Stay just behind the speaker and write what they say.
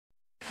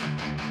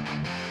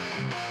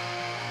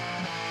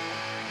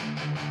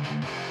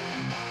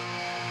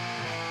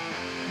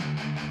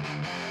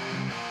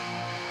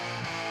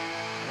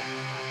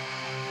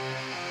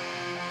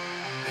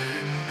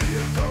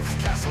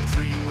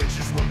castle, 3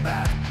 witches were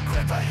mad.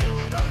 Greta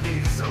Hilda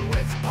Lisa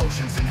with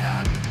potions in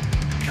hand,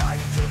 guide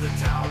through the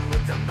town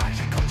with their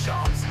magical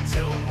charms,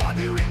 till one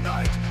eerie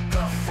night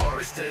the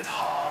forest did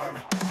harm.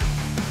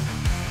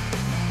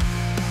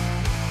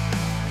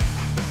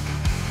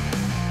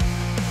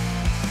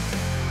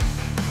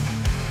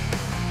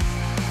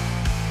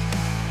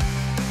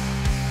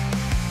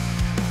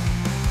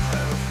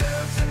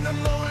 In the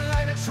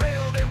moonlight a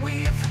trail they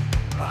weave,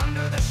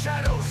 under the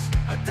shadows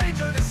a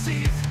danger to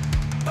seize.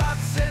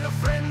 Bats in a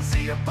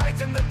frenzy, a bite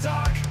in the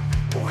dark,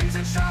 wings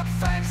and sharp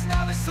fangs,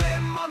 now they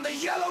slim on the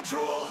yellow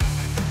drool.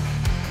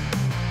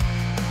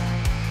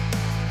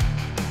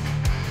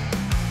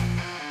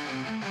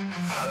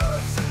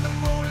 Herbs in the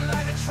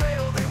moonlight a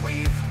trail they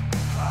weave,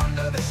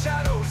 under the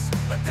shadows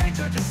a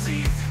danger to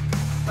seize.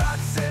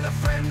 Bats in a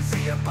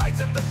frenzy, a bite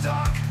in the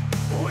dark,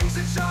 wings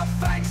and sharp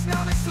fangs,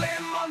 now they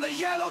slim on the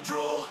yellow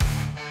drool.